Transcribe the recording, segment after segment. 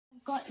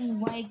I've gotten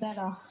way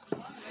better.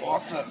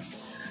 Awesome.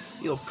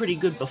 You were pretty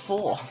good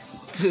before.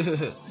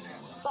 But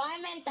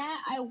I meant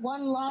that I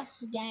won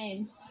last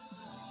game.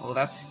 Well,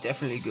 that's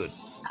definitely good.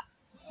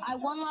 I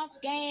won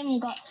last game,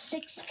 got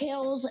 6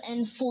 kills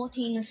and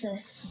 14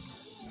 assists.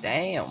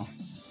 Damn.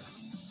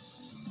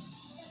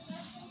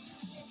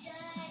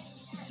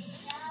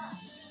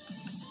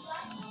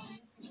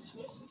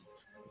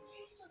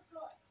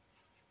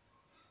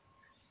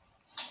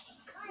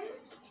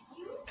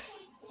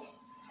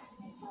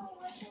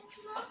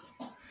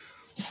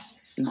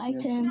 Hi,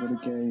 Tim. What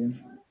a game.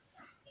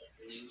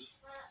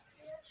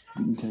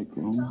 Didn't take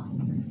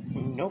long.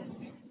 Nope.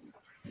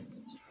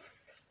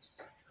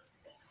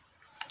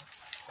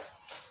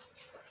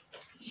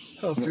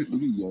 Oh, Look at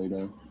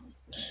Yoda.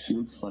 He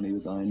looks funny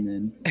with Iron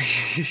Man.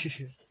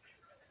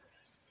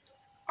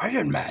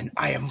 Iron Man,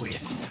 I am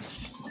with.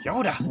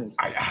 Yoda,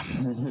 I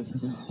am.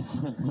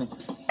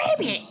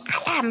 Baby,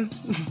 I am.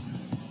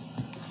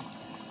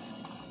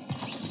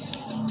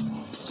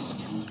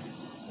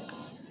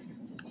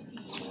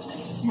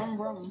 Brum,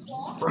 brum.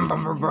 Brum,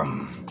 brum, brum,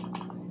 brum.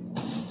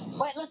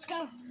 Wait, let's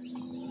go.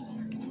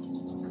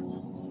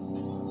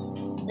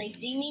 They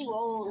see me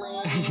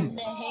rolling,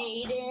 they're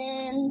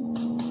hating.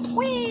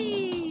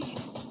 Whee!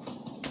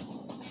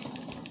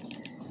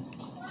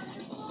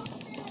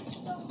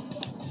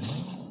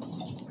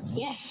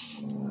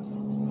 Yes.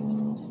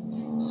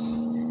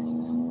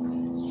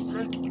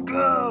 Let's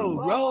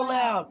go! Roll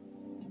out!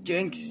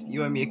 Jinx,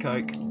 you owe me a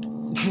Coke.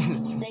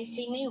 They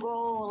see me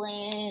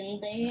rolling,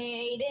 they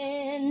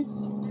hating.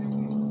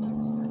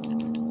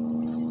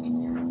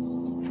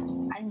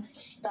 I'm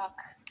stuck.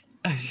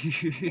 There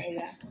you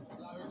go.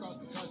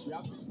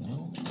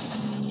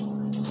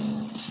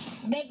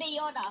 Baby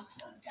Yoda.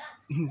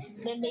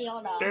 Baby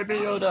Yoda. Baby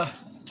Yoda.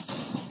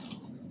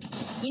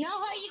 You know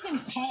how you can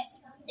pet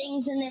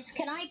things in this?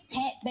 Can I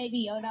pet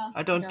Baby Yoda?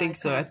 I don't No, think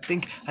so. I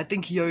can't.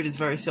 think Yoda's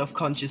very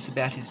self-conscious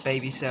about his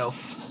baby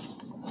self.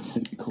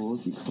 It'd be cool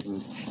if you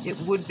could. It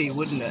would be,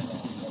 wouldn't it?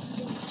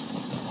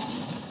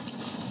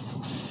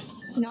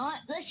 You know what?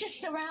 Let's just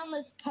surround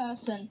this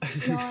person.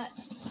 You know what?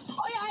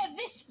 Oh yeah, I have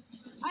this.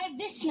 I have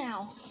this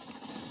now.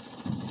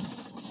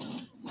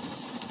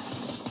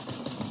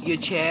 Your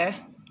chair.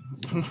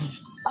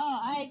 Oh,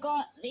 I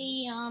got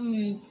the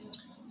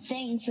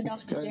thing for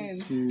Let's Doctor go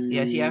Doom. to...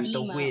 Yes, you have to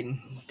Emo. win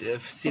to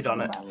sit on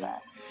it. About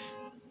that.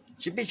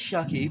 It's a bit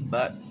shucky,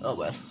 but oh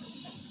well.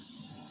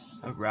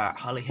 Alright,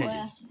 Holly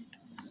Hedges.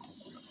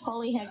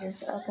 Holy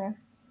hedges. Okay.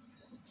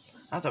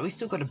 I thought we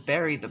still got to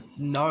bury the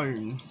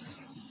gnomes.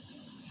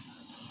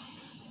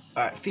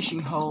 Alright, fishing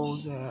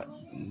holes.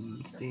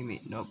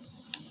 Steamy. Nope.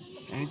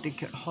 Anything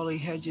at Holly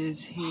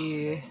Hedges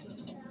here?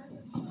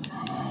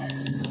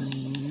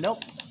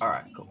 Nope.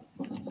 Alright, cool.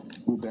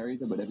 We'll bury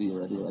them whenever you're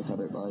ready, like I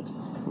don't mind.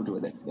 We'll do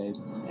it next game.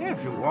 Yeah,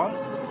 if you want.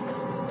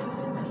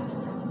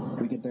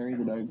 We can bury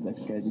the gnomes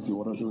next game if you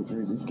want to do it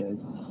during this game.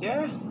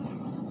 Yeah.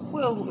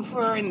 Well, if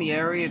we're in the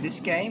area this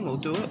game, we'll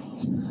do it.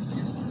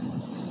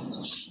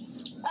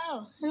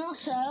 Oh, and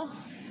also,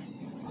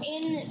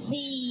 in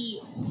the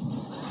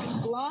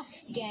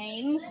last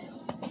game,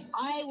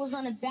 I was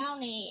on a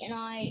bounty and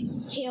I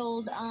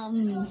killed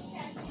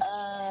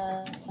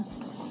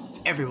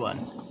Everyone.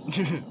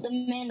 the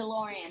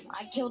Mandalorian.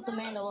 I killed the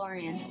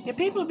Mandalorian. Yeah,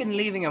 people have been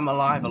leaving him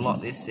alive a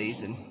lot this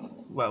season.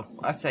 Well,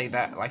 I say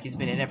that like he's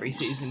been in every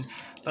season.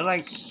 But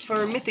like,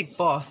 for a mythic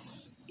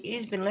boss,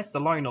 he's been left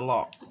alone a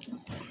lot.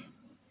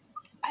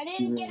 I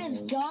didn't get his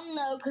gun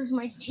though, because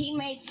my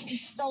teammates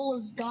just stole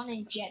his gun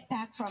and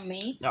jetpack from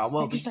me. Oh,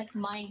 well, Just like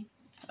mine.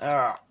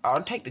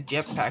 I'll take the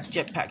jetpack.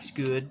 Jetpack's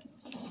good.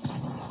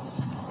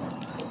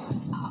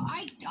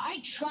 I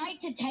tried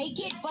to take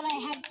it, but I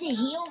had to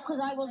heal because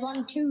I was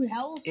on 2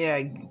 health.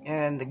 Yeah,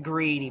 and the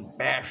greedy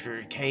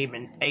bastard came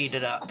and ate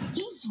it up.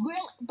 He's really,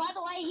 by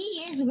the way,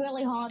 he is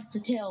really hard to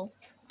kill.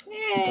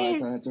 Yeah,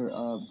 Guys, I had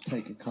to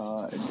take a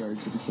car and go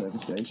to the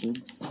service station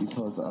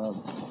because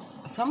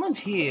someone's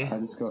here. I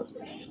just got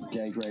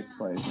gang raped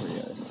by a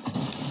trio.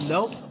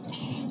 Nope,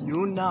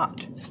 you're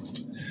not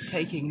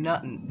taking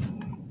nothing.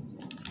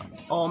 It's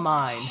all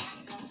mine.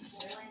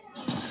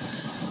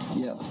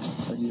 Yeah,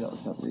 I knew that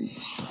was happening.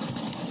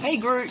 Hey,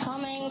 Groot.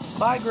 Coming.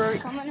 Bye, Groot.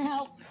 Come and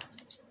help.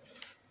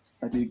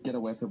 I did get a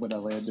weapon when I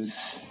landed.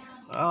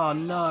 Oh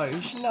no,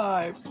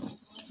 no.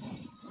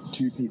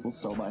 2 people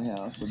stole my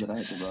house and then I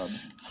had to run.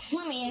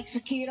 Let me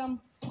execute him.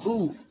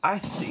 Ooh, I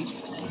see.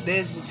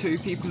 There's the 2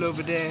 people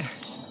over there.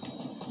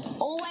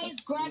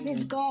 Always grab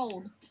his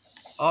gold.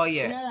 Oh You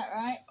yeah. know that,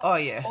 right? Oh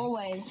yeah.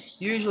 Always.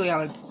 Usually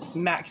I'm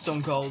maxed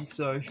on gold,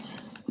 so.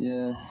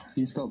 Yeah,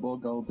 he's got more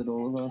gold than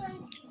all of us.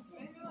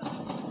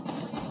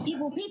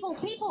 People, people,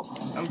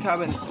 people. I'm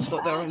coming.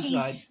 Thought they were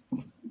inside.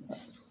 Jeez.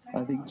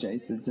 I think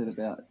Jason's at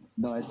about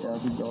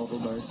 9,000 gold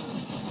almost.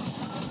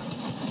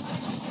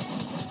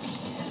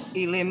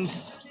 He limbed.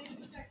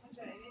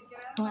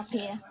 I'm up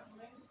here.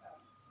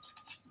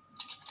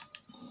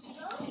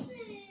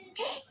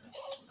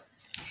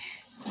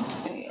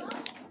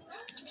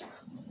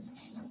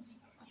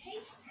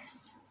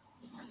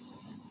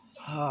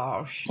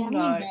 Oh Do you have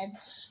no. any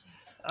beds?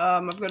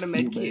 I've got a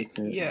med You kit.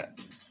 make it. Yeah.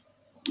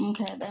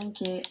 Okay,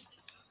 thank you.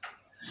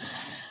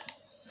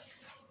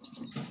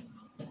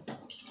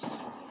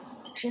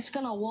 Just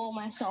gonna wall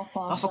myself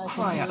off. Oh, for so I can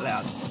crying out heal.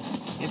 loud.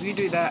 If you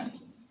do that,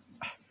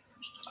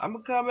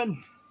 I'm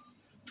coming.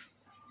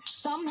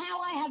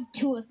 Somehow I have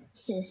 2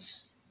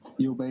 assists.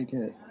 You'll make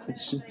it.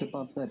 It's just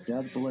above that,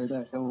 down below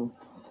that hill.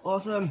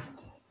 Awesome.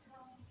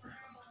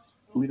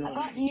 I Literally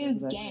got over new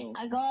that game. hill.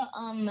 I got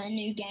a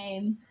new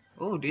game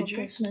Oh, for did you?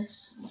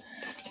 Christmas.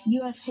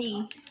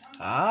 UFC.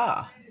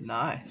 Ah,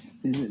 nice.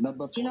 Is it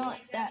number 4? Do you know what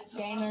that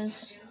game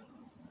is?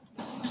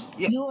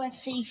 Yep.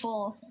 UFC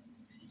 4.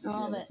 I Yeah,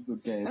 love that's it. a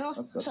good game. And I've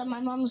got also, my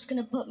mum's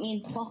gonna put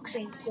me in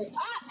boxing too.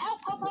 Help.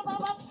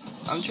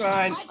 I'm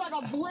trying. I got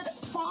a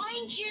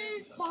Find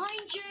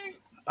you.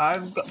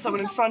 I've got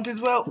someone in front as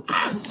well.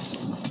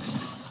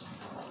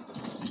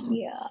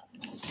 Yeah.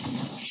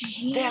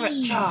 Damn it,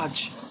 Jeez.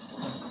 charge.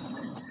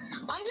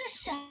 I'm just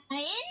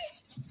saying,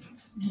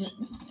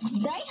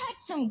 they had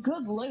some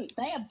good loot.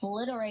 They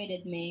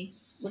obliterated me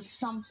with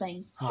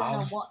something. Oh, Don't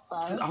know what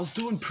though. I was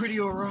doing pretty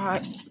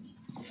alright.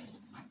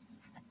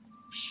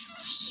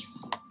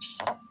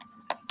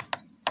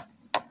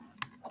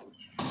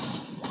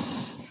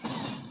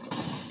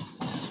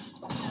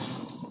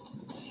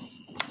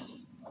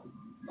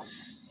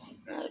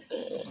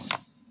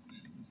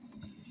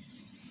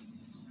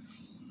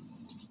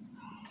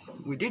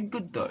 We did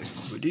good though.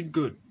 We did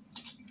good.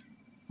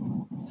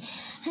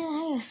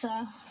 I guess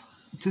so.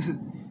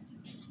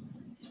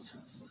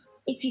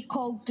 If you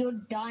call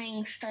good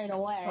dying straight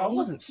away. I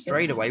wasn't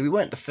straight away. We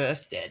weren't the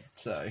first dead,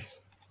 so.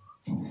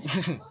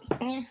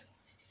 Eh.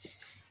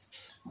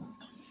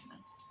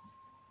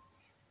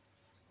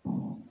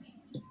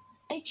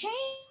 They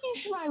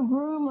changed my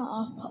room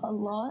up a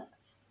lot.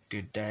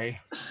 Did they?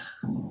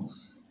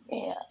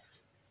 Yeah.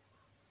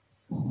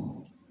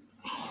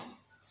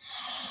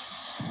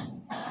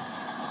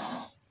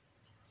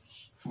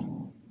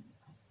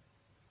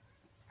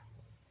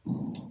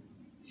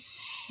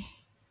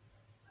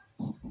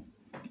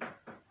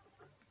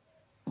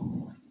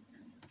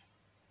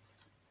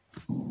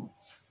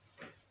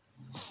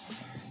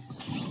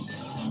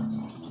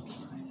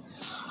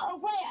 Oh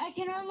wait, I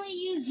can only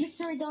use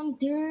Victory Don't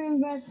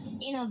Doom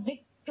in a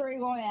Victory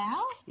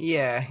Royale?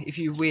 Yeah, if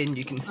you win,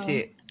 you can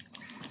sit.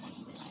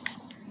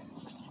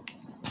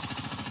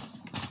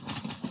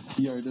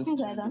 Yoda's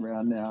Okay, turned then.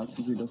 around now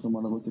because he doesn't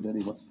want to look at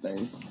anyone's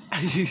face.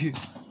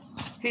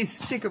 He's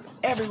sick of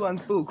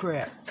everyone's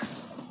bullcrap.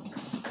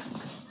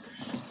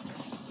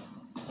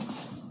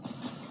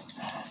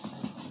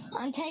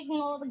 I'm taking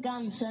all the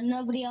guns so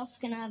nobody else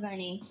can have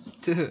any.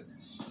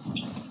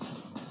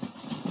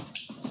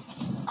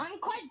 I'm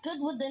quite good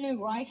with the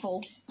new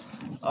rifle.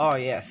 Oh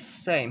yes,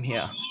 same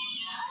here.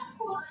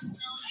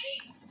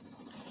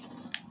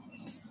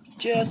 It's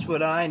just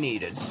what I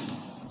needed.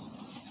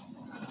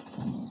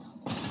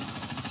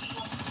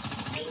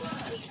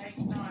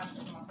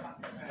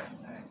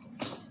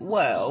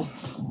 Well,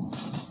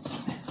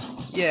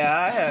 yeah,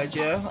 I heard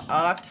you.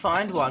 I'll have to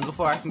find one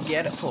before I can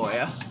get it for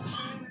you.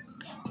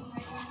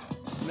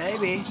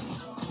 Maybe.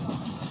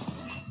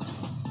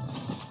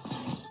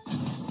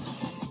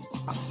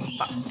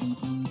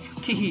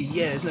 Tee,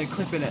 yeah, there's no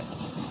clip in it.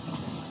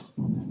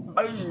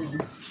 Oh,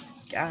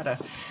 gotta.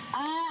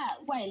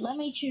 Wait, let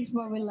me choose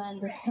where we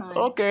land this time.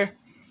 Okay,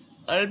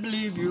 I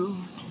believe you.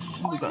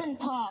 Orton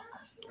Park.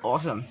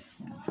 Awesome.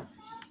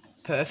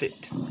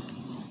 Perfect.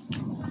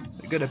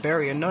 We gotta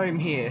bury a gnome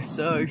here,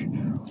 so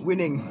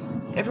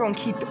winning. Everyone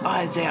keep your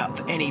eyes out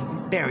for any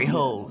berry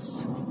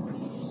holes.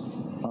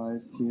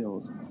 Eyes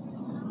peeled.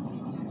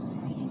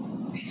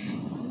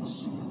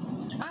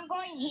 I'm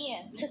going here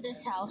to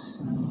this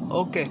house.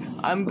 Okay,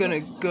 I'm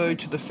gonna go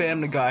to the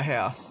Family Guy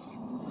house.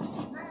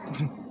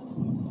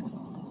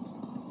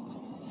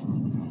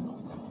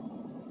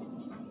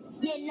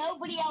 Yeah,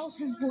 nobody else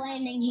is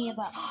landing here,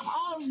 but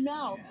oh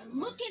no!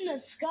 Look in the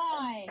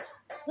sky.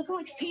 Look how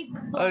much people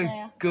are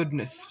there. Oh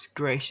goodness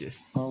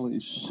gracious. Holy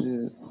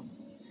shit.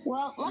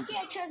 Well, lucky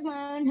I chose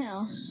my own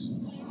house.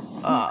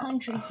 In the Ah,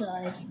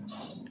 countryside.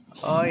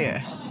 oh yeah.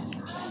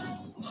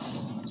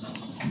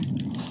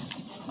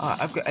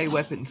 I've got a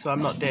weapon, so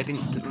I'm not dead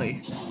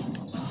instantly.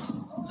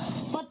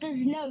 But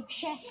there's no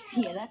chest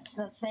here, that's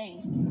the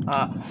thing.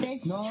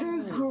 There's No.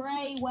 2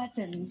 grey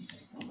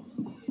weapons.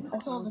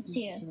 That's all that's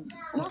here.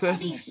 This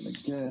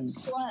person's Again.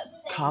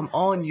 come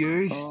on,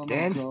 you Oh my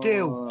stand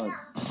still. God.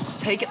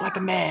 Take it like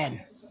a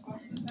man.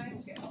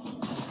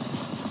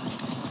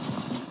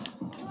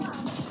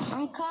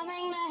 I'm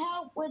coming to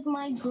help with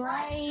my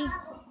grey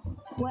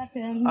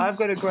weapons. I've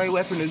got a grey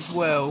weapon as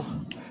well.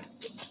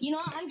 You know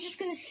what? I'm just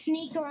gonna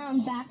sneak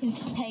around back and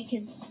take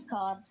his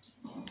card.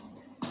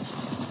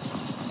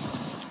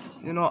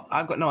 You know what?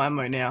 I've got no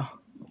ammo now.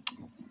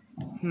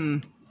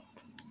 Probably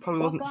What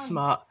wasn't gun?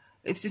 smart.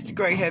 It's just a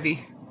grey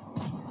heavy.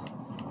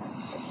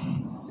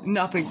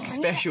 Nothing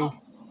special.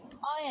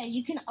 Oh yeah,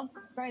 you can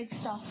upgrade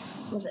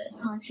stuff with it,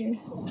 can't you?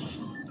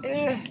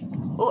 Yeah.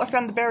 Oh, I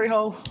found the berry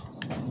hole.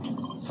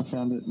 I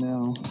found it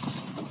now.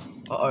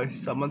 Uh-oh,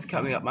 someone's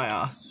coming up my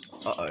ass.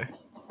 Uh-oh.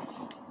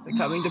 They're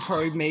coming to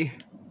probe me.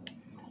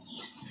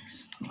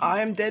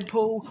 I am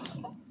Deadpool,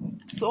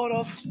 sort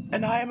of,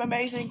 and I am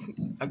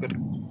amazing. I've got a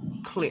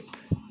clip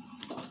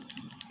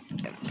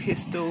and a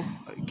pistol.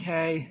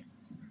 Okay.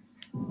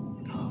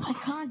 I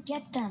can't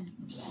get them.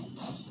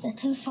 They're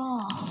too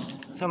far.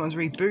 Someone's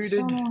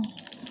rebooted.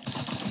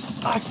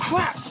 Ah,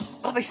 crap!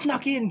 Oh, they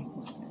snuck in.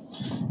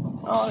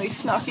 Oh, they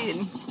snuck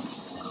in.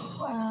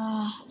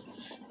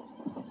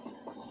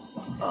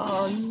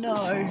 Oh no.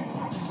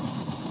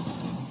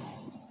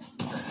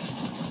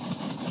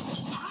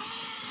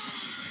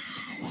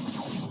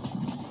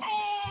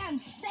 I'm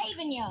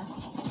saving you.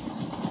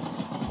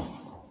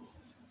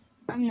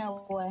 I'm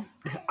nowhere.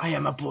 I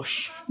am a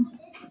bush.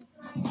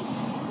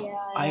 Yeah,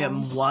 I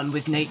am one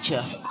with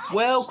nature.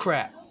 Well,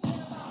 crap.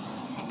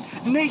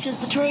 Nature's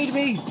betrayed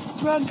me.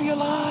 Run for your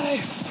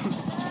life.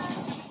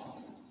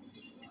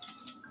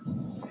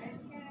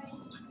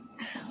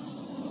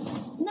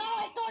 No,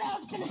 I thought I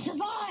was gonna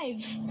survive.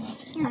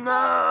 No.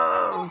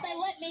 I thought they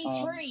let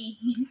me free.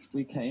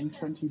 We came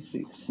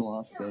 26th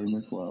last game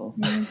as well.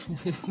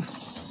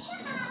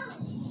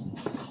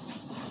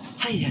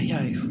 Hey,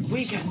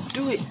 we can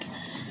do it.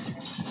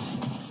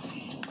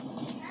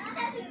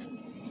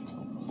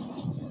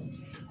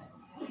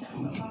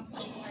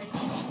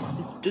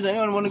 Does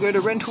anyone want to go to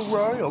Rental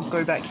Row or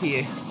go back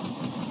here?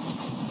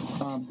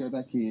 Go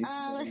back here.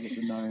 Let's Get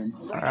the gnome.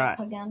 go Alright.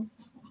 up again.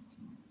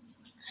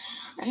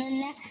 And then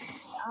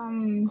next,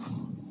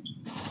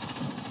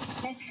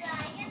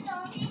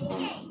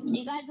 do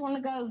you guys want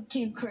to go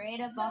to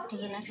creative after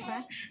the next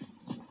match?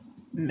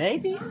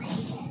 Maybe?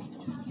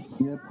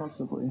 Yeah,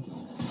 possibly.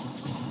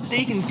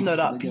 Deacon's not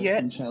up They get yet,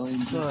 some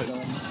challenges so...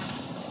 done.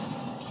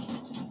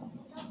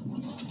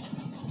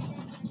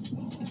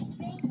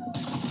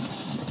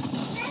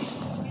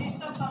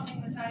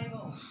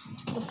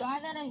 The guy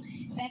that I'm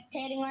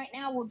spectating right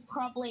now would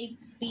probably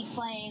be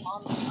playing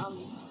on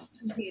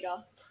computer.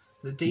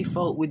 The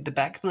default with the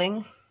back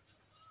bling?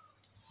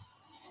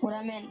 What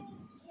I meant,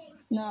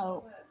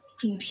 no,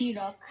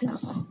 computer,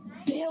 'cause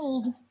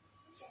build.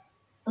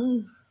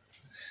 Ooh.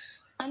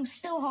 I'm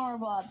still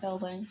horrible at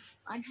building.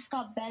 I just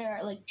got better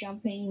at like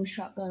jumping with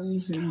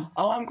shotguns and.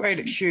 Oh, I'm great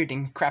at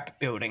shooting, crap at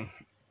building.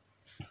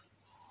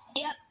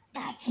 Yep,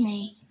 that's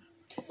me.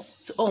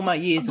 It's all my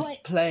years of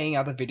But- playing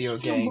other video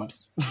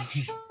games.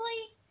 Actually,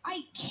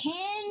 I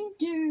can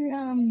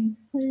do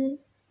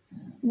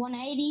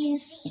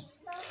 180s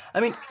I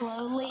mean,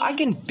 slowly. I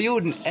can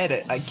build and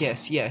edit, I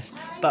guess, yes.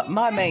 But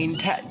my main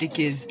tactic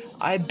is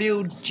I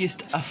build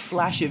just a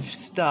flash of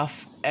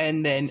stuff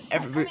and then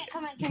Come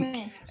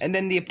here. and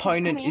then the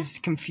opponent Come here. is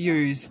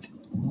confused.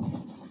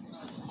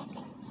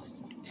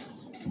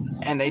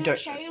 And they I'm don't. gonna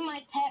show you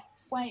my pet.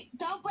 Wait,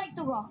 don't break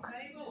the rock.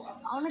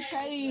 I want to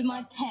show you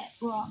my pet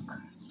rock.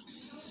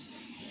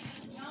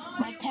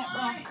 My pet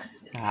rock,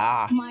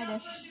 Ah,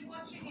 Midas.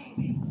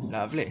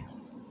 lovely.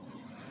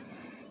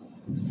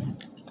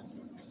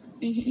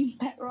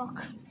 Pet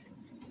rock.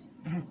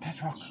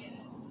 Bedrock.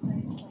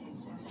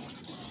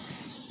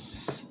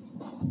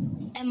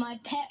 And my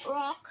pet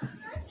rock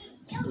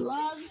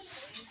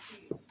loves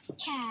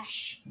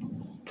cash.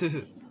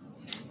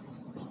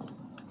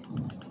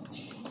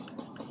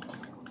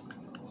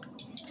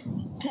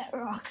 Pet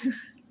rock.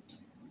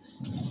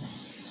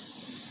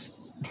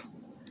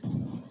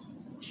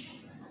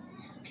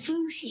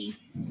 Fushi.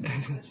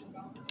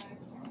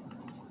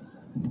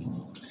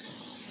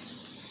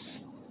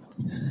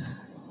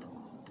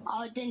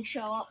 Oh, it didn't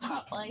show up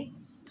properly.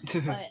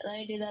 Wait, let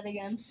me do that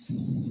again.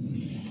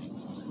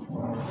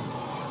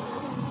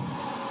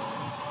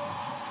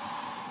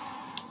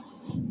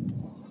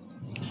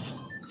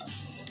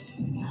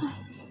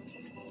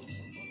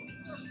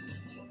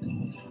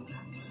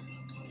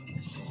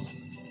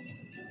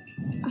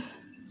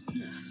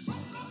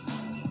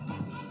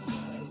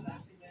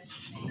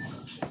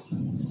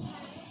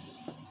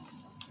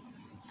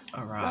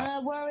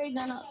 Alright. Where are we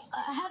gonna?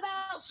 How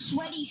about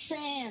Sweaty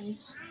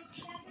Sands?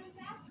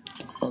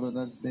 Hold on,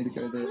 I just need to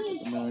go there for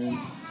the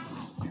gnome.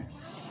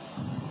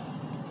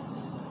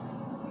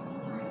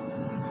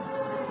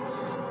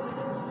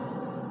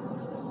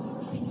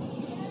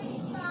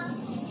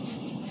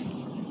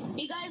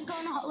 You guys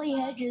going to Holly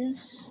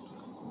Hedges?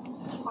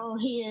 Oh,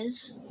 he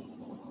is.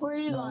 Where are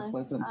you No, going?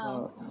 Pleasant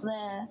Oh, Park.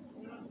 there.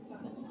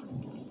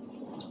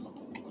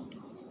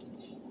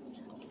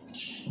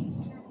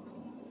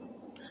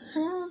 I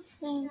don't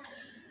think.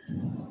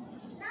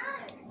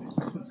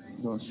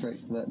 Going straight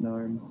for that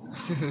gnome.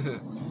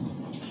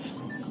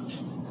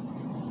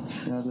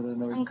 Now that I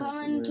know I'm exactly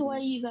coming to where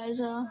you guys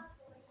are.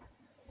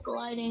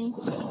 Gliding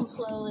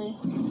slowly,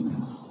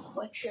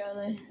 but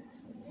surely.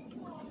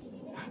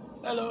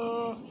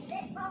 Hello.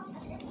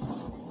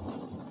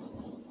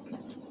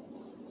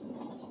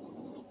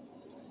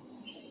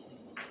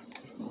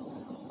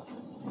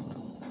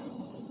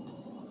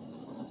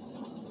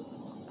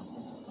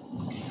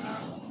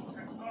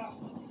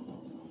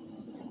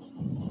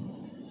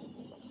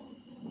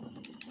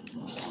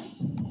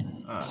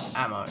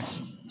 Ammo.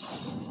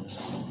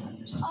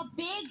 A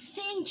big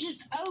thing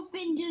just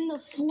opened in the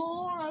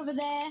floor over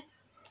there.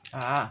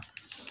 Ah.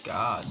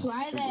 Guards.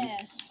 Right there.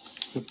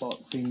 The bot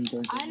thing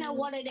goes. I know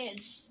what it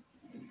is.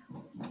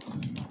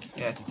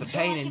 Yes, it's a I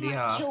feel pain like in it the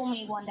might kill ass.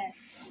 me one day.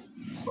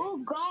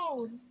 Ooh,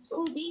 gold.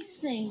 Ooh, these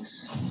things.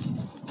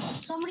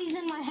 Somebody's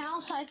in my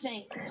house, I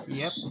think.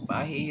 Yep,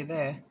 I hear you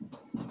there.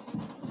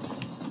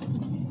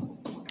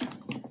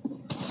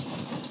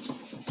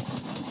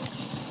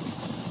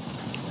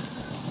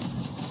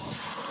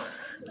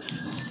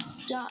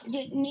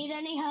 Did need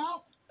any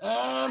help?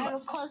 I have a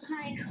close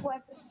range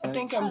weapon. I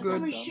think I'm good.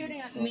 Somebody's shooting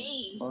at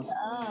me. Oh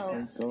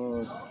Oh.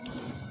 god.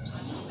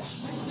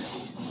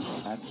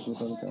 Actually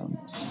got a gun.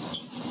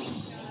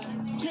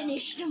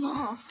 Finished him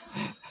off.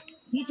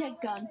 You take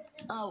gun.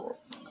 Oh,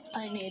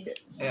 I need it.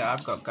 Yeah,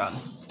 I've got gun.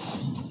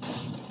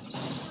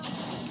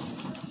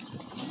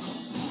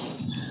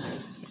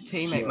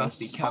 Teammate must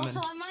be coming.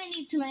 Also, I might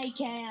need some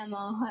AK ammo.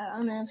 I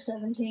only have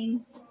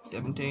 17.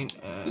 17.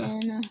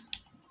 And,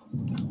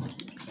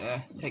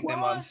 Yeah, take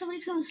them whoa, on.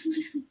 somebody's coming.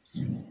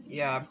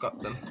 Yeah, I've got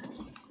them.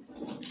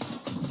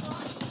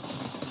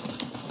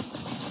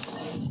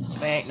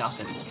 They ain't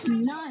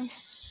nothing.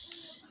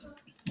 Nice.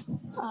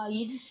 Oh,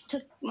 you just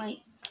took my...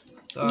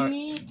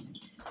 Sorry.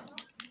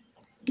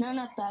 No,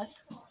 not that.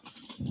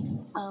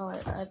 Oh,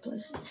 I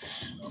placed it.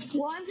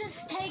 Well, I'm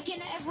just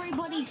taking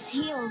everybody's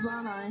heals,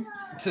 aren't I?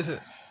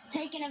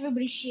 Taking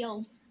everybody's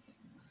shield.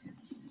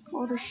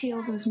 All the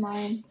shield is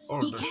mine.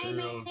 All He the came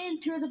shield. in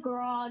through the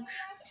garage.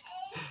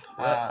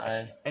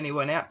 And he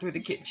went out through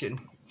the kitchen.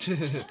 Why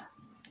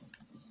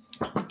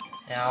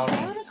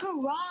would the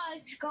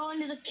garage go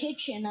into the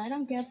kitchen? I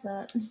don't get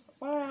that.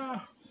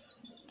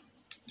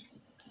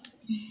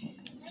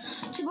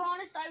 To be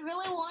honest, I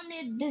really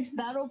wanted this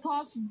battle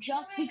pass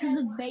just because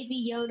of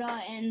Baby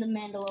Yoda and the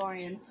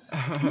Mandalorian.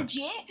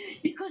 Legit,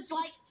 because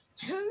like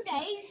 2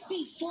 days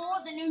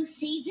before the new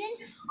season,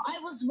 I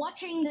was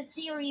watching the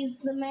series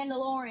The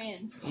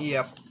Mandalorian.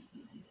 Yep.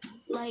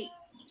 Like,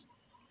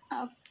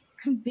 how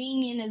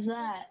convenient is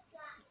that?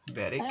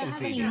 Very I don't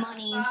have any convenient.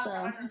 money,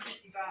 so...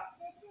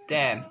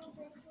 Damn.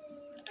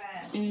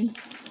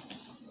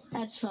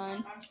 That's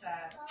fine. I'm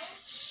sad.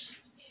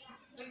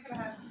 We could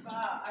have had a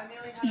spa. I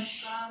nearly had a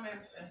spa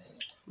Memphis.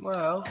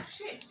 Well, Oh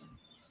shit.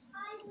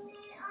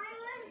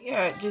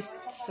 yeah, it just... I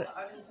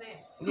didn't see it.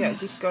 Yeah, it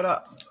just got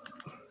up.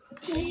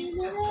 He's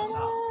just got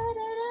up.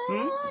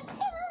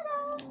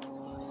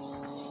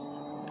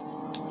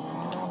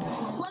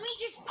 Let me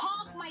just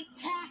park my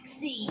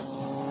taxi.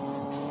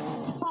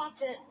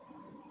 Parked it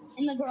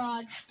in the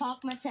garage.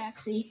 Park my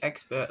taxi.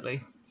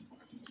 Expertly.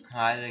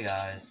 Hi there,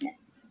 guys.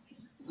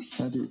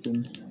 How do you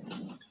can?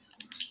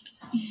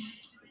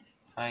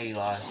 Hi,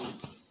 Eli.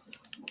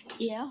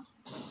 Yeah.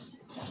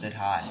 I said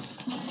hi.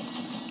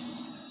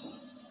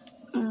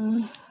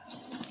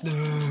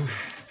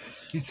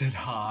 He said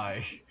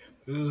hi.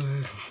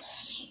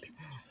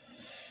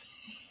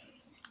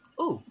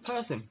 Oh,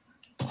 person.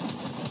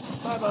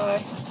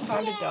 Bye-bye.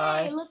 Time to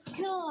die. Let's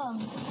kill them.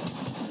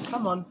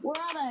 Come on. Where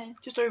are they?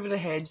 Just over the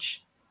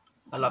hedge.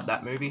 I love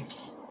that movie.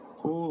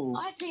 Oh,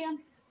 I see him.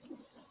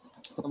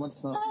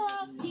 someone's not.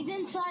 Hello. He's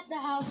inside the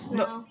house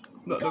now.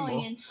 Not no Going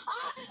more. in.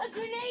 Ah, a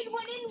grenade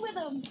went in with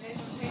him. There's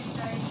a big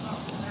day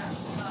from that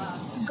spa.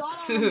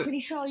 Got him. I'm pretty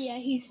sure. Yeah,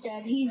 he's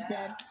dead. He's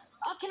dead.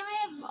 Oh, can I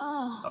have?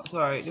 Oh,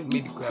 sorry, didn't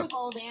mean to grab. Took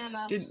all the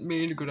ammo. Didn't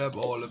mean to grab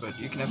all of it.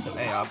 You can have some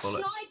AR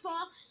bullets. Sniper.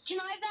 Can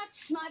I have that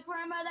sniper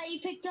ammo that you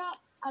picked up?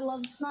 I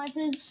love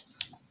snipers.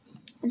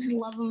 I just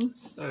love them.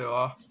 There you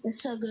are. They're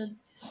so good.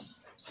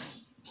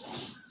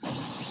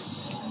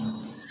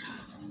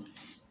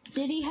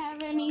 Did he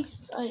have any?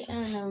 Oh,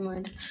 never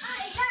mind.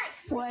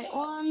 Wait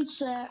 1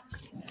 sec.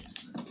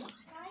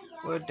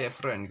 Where'd their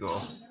friend go?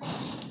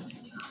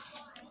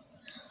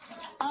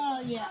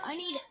 Oh yeah, I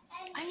need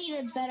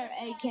a better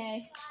AK.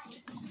 I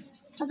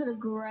got a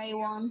gray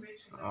one.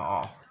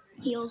 Oh.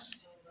 Heals.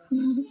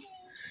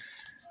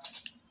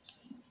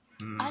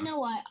 I know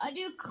why. I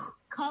do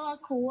color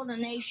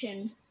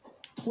coordination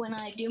when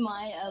I do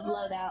my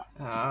loadout.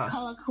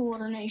 Color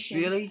coordination.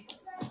 Really?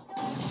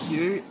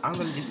 You? I'm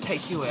gonna just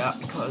take you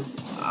out because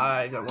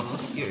I don't want to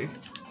look at you.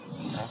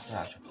 That's an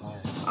actual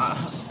player.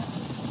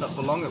 Not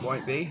for long it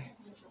won't be.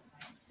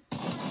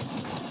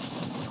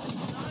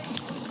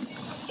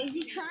 Is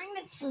he trying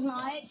to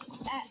snipe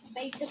at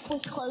basically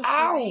close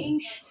Ow!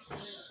 range?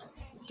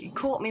 He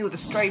caught me with a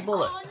stray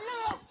bullet. Oh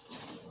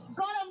no!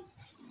 Got him!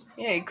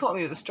 Yeah, he caught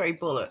me with a stray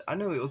bullet. I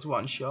knew it was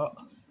one shot.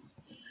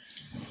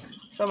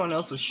 Someone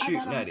else was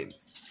shooting at him.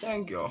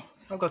 Thank you.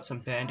 I've got some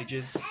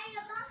bandages.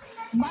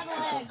 By the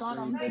way, I got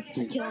him. I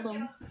killed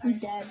him. He's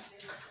dead.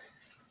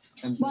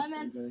 Bye,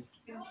 man.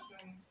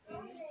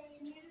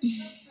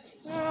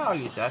 Yeah, I'll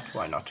use that.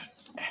 Why not?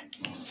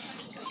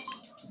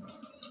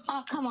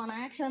 Oh, come on.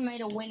 I actually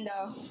made a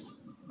window.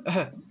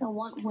 I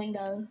want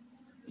window.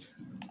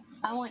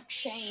 I want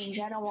change.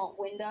 I don't want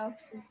window.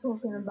 He's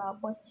talking about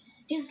what?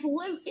 His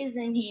loot is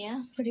in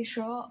here, pretty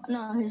sure.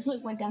 No, his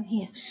loot went down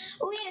here.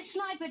 Oh, we had a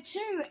sniper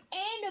too,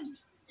 and a...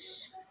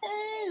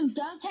 Oh,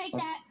 don't take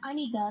that. I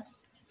need that.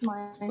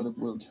 Got a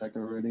blue tech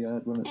already. I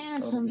had one.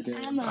 And some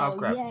ammo. I'll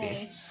grab Yay.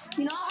 this.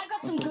 You know, I got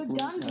got some good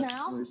guns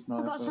now. Blue I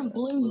sniper, got some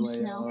blue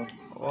blues now. AR.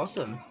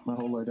 Awesome. My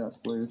whole loadout's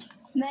blue.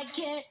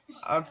 Medkit.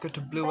 I've got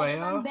a blue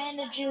Better AR. than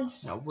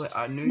bandages. Now,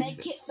 I knew that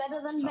Medkit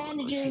better than someone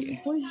was bandages.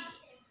 here.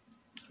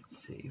 Let's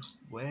see.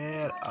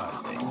 Where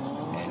are they?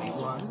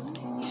 Anyone?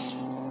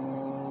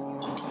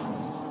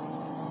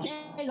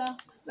 There you go.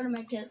 Got a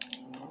medkit.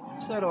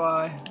 So do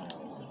I.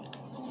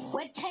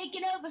 We're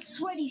taking over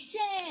Sweaty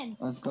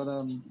Sands. I've got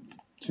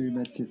 2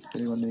 medkits if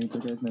anyone needs. I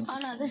gave them. Oh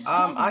no, this is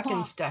I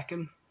can stack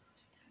them.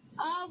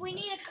 we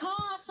need a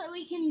car so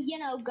we can,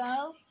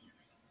 go.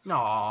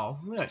 No,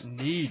 we don't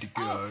need to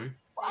go.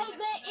 Oh,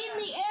 they're in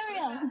the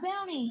area. The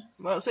bounty.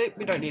 Well, see,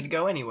 we don't need to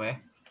go anywhere.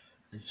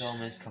 The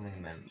storm is coming,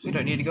 man. We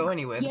don't need to go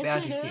anywhere. The Yes,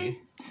 bounty's we do. here.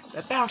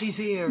 The bounty's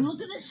here.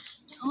 Look at this.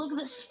 Look at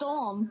this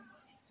storm.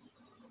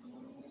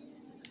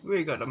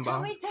 We got them,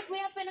 Somebody pick me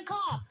up in a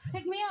car.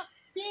 Pick me up,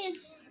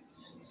 please.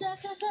 Sir,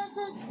 please.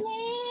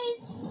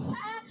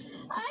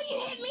 You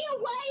hit me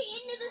away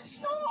into the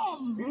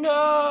storm.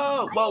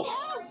 No. Well,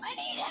 I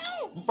need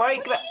help.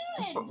 break What that.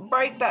 are you doing?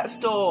 Break that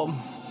storm.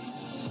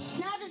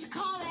 Now there's a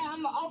car there.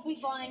 I'll be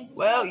fine.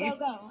 Well, go,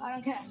 go. I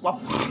don't care. Well,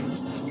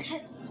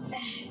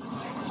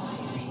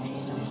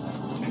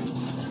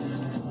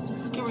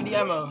 give me the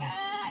ammo.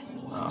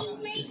 Oh,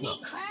 You made it's me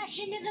not. crash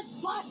into the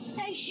bus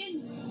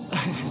station.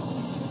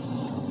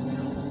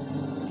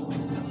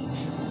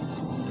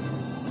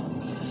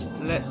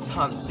 Let's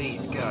hunt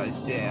these guys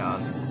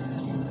down.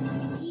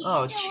 He's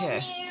Oh, still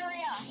chest. in the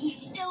area. He's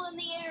still in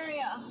the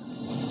area.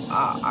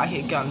 I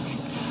hear gun.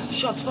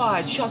 Shots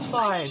fired. Shots I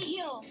fired. need to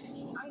heal.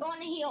 I'm going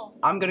to heal.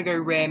 I'm gonna go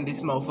ram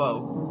this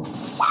mofo.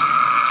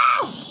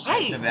 Wow!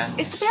 Hey, It's the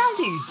bounty. it's the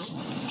bounty.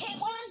 Hit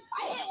one. I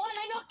hit one.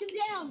 I knocked him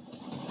down.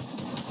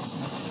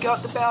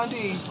 Got the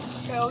bounty.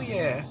 Hell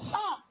yeah.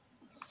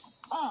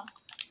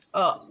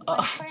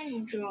 My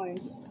friend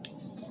joined.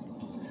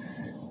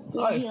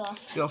 Oh, Yeah, he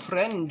left. your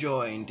friend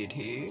joined, did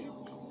he?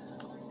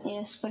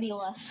 Yes, but he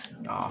left.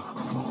 Oh.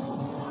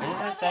 Isn't By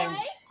the the same? way,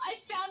 I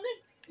found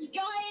this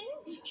guy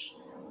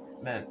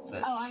in. Man,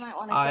 that's, Oh, I might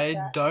want to I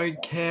that.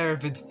 don't care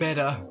if it's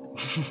better.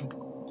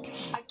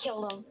 I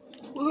killed him.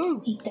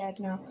 Woohoo! He's dead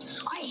now.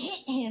 I hit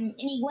him and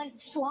he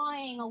went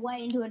flying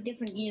away into a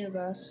different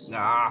universe.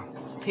 Ah,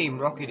 Team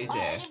Rocket is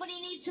there. Anybody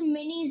need some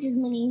minis? There's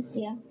minis,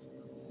 yeah.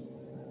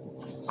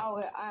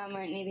 Oh, I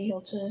might need a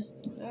heal too.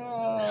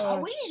 Oh,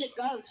 we need to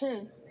go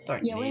too.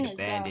 Don't Yeah, we need need a to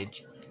go.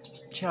 bandage. I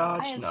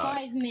Charge, have no.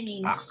 5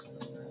 minis.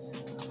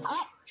 Ah.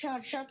 Oh,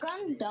 charge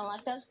shotgun. Don't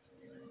like those.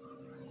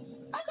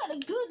 I got a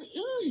good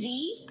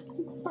Uzi.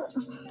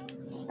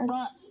 I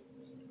got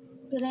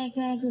good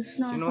AK,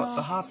 sniper. You know what?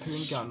 The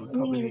harpoon gun would We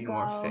probably need be to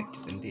more go.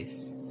 effective than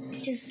this.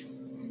 Just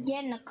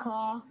get in the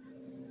car.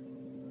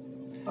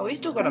 Oh, we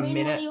still got a One of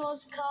minute.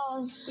 yours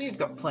cars. We've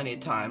got plenty of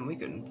time. We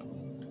can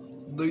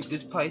loot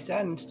this place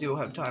out and still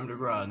have time to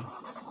run.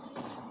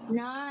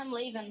 No, I'm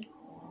leaving.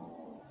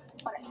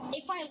 But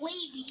if I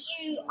leave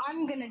you,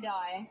 I'm gonna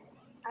die.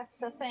 That's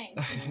the thing.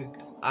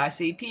 I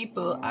see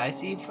people, I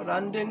see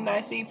London,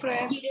 I see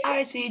France, You do?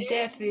 I see You do?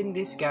 death in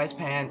this guy's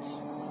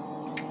pants.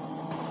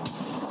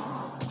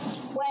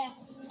 Where?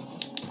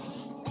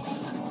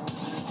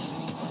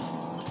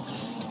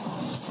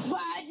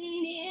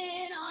 Riding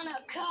in on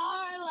a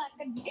car like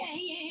a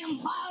damn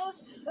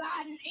boss.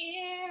 Riding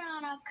in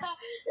on a car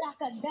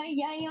like a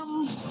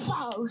damn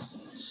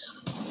boss.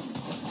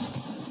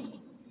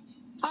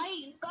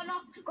 I got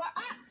knocked to go.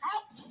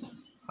 Help!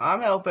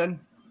 I'm helping.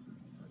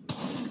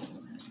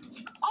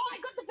 Oh, I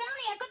got the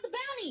bounty! I got the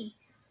bounty!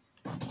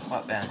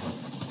 what bounty?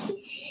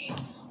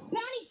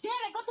 Bounty's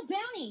dead! I got the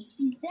bounty!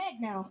 He's dead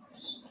now.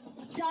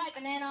 Die,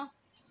 banana.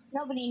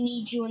 Nobody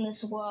needs you in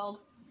this world.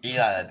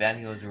 Eli, the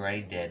bounty was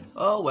already dead.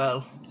 Oh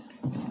well.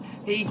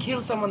 He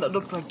killed someone that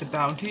looked like the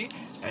bounty,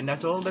 and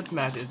that's all that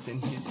matters in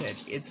his head.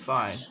 It's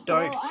fine.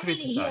 Don't I need to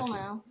heal criticize him.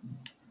 now.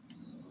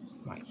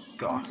 My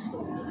God.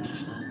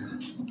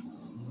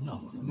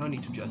 No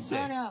need to just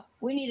say. No,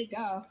 we need to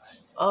go.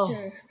 Oh,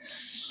 Sure.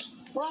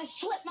 Well, I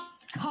flipped my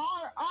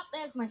car. Oh,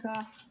 there's my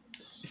car.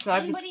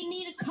 Snipe, Anybody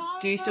need a car?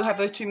 do you still have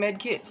those 2 med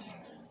kits?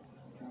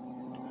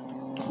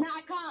 No,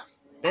 I can't.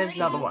 There's I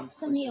another have one.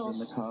 Some In the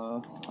heals.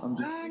 car. I'm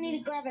just. I need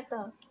to grab it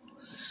though.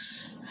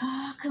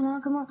 Come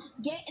on, come on.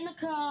 Get in the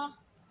car.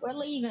 We're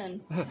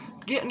leaving.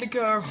 Get in the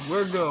car,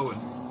 we're going.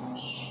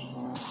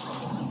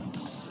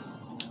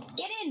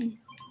 Get in.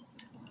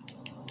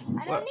 I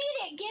Where- don't need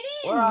it. Get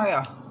in. Where are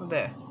ya?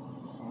 There.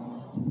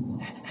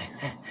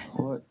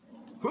 What?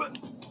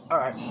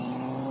 Alright. Hey,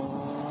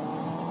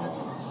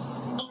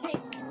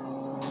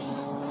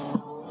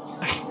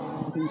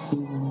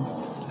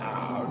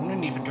 Oh, no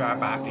need for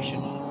drive-by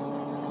fishing.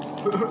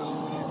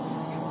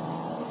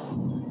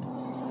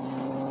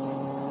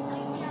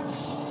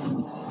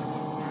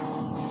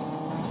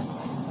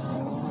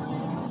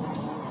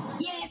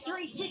 yeah,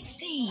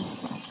 360.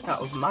 That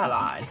was my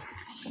line.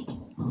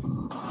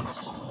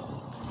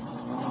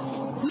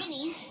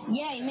 Minis.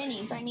 Yay,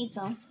 minis. I need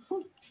some.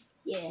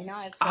 Yeah, now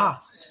I have.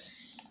 Ah!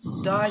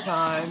 Die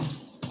time.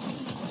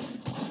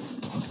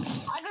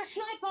 I got a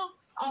sniper.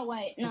 Oh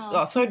wait, no.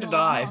 Oh, so did No,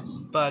 I. I'm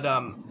not. But,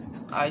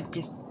 I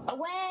just...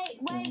 Away.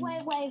 I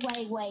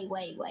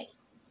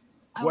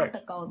Wait. want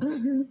the gold.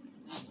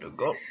 The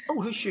gold. Oh,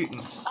 who's shooting?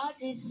 Oh,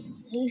 jeez.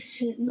 Who's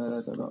shooting? No.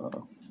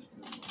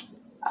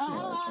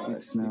 Oh, Yeah,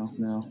 it's now.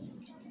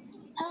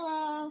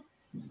 hello.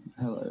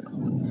 Hello.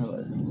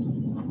 Are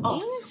you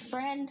Oh, his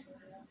friend?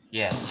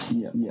 Yes.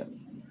 Yeah.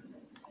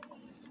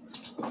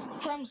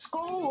 From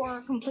school or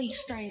a complete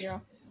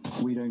stranger?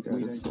 We don't go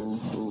to school.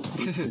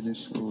 We finish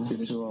school.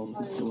 Finish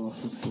after school.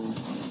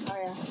 Oh,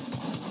 yeah.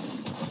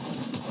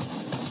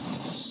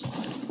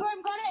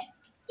 Boom, got it!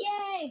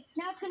 Yay!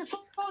 Now it's gonna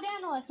fall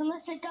down on us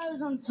unless it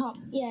goes on top.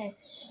 Yay.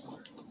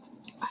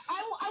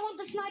 I want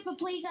the sniper,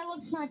 please. I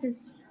love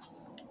snipers.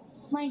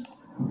 Mine.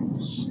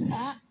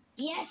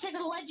 Yes, I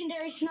got a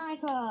legendary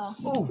sniper.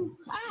 oh,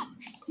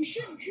 You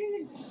should.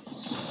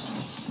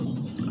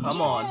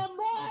 come on.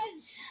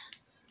 boys!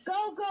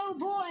 Go,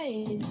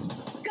 boys!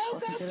 Go,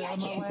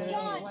 catch it!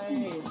 Done!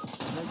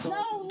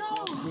 No!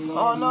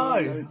 Oh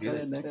no! Don't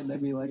stand next to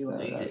me like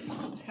that.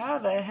 How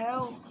the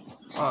hell?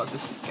 Oh, it's a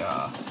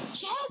scar.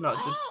 Help! No,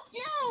 it's a-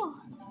 No!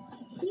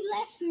 You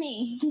left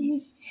me.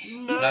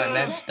 No,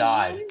 Mev's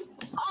died.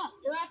 Oh,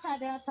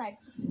 they're outside.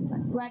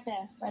 Right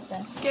there.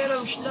 Get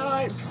him,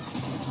 snipe!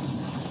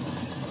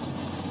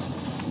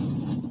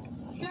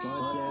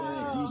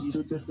 No! You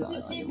stood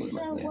beside me. You did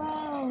so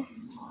well.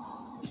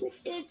 You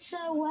did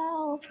so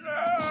well.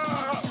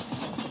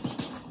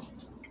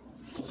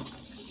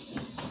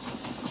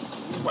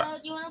 So,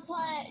 do you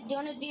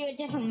want to do a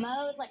different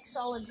mode, like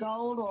solid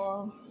gold,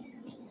 or?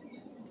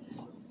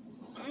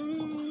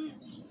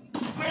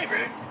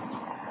 Maybe.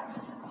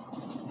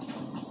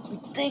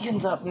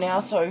 Deacon's up now,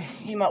 so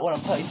he might want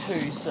to play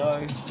too, so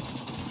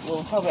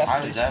we'll probably I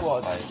have to was do there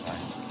squads. play.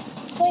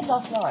 Played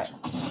last night.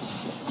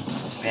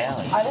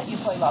 Barely. I let you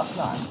play last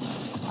night.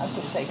 I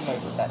could have taken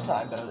over at that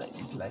time, but I let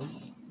you play.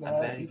 I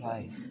barely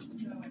played.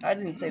 I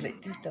didn't say that.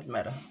 It doesn't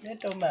matter. It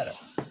don't matter.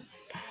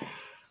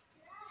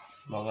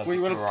 Well, I We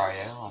got will-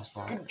 Victoria last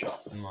night. Good job.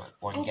 In my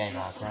one game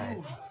I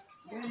played.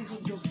 Very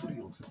good job for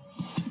you.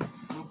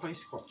 We'll play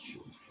squad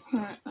shoot.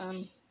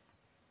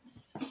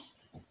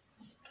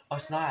 Oh,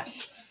 Snipe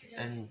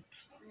and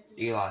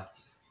Eli.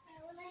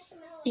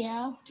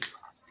 Yeah.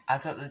 I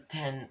got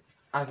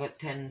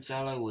 10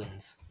 solo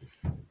wins.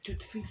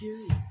 Good for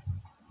you.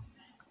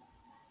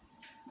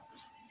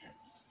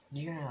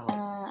 You're gonna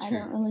like I 2,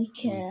 don't really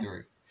care.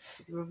 3.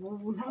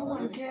 No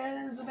one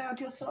cares about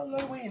your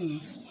solo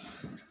wins.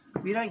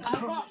 We don't.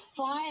 I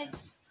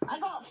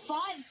got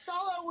 5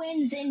 solo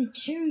wins and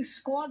 2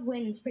 squad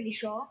wins, pretty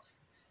sure.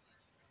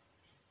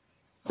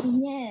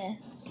 Yeah.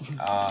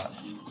 I'm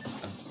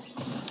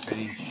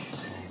pretty sure.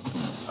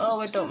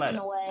 Oh, it don't Scooting matter.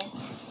 away.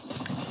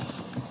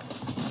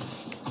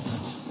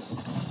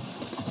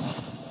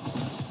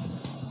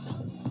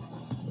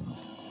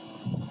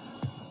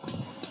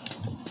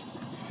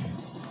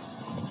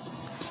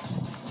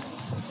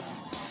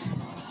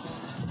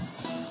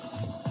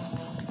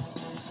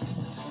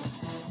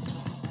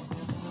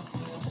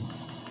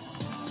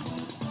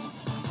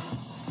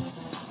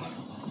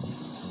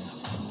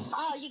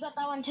 Oh, you got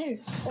that one too.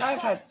 I've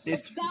had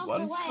this Bounce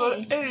one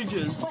away. for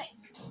ages.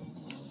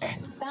 Wait.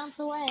 Bounce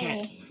away.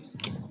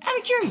 Get out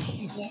of here,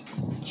 you Yeah.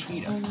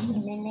 cheater.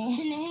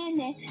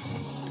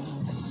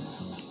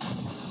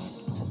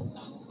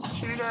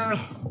 Cheater.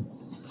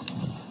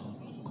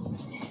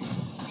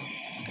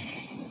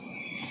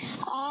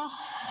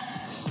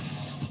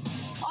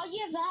 Oh,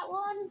 you have that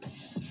one?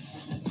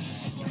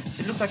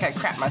 It looks like I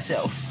crap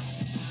myself.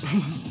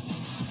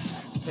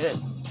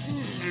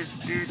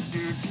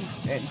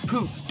 And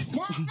pooped.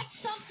 That's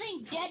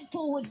something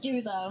Deadpool would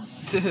do, though.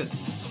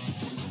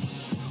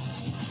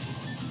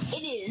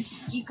 It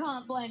is. You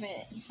can't blame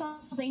it. It's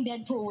something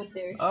Deadpool would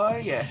do. Oh,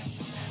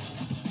 yes.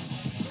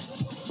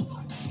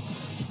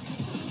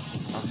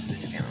 Obviously,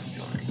 this game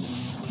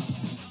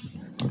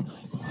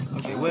is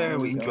Okay, where are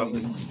we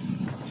dropping?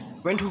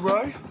 Rental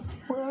row?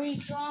 Where are we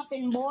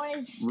dropping,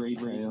 boys?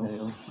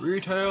 Retail.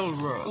 Retail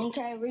row.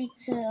 Okay,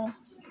 retail.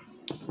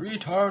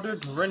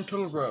 Retarded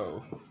rental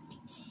row.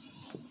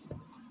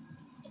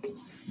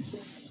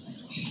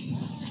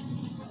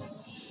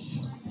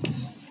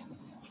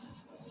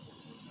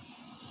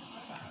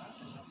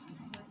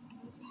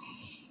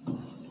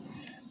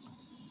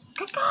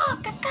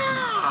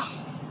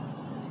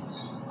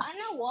 I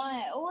know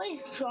why. I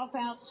always drop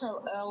out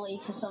so early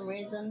for some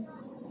reason.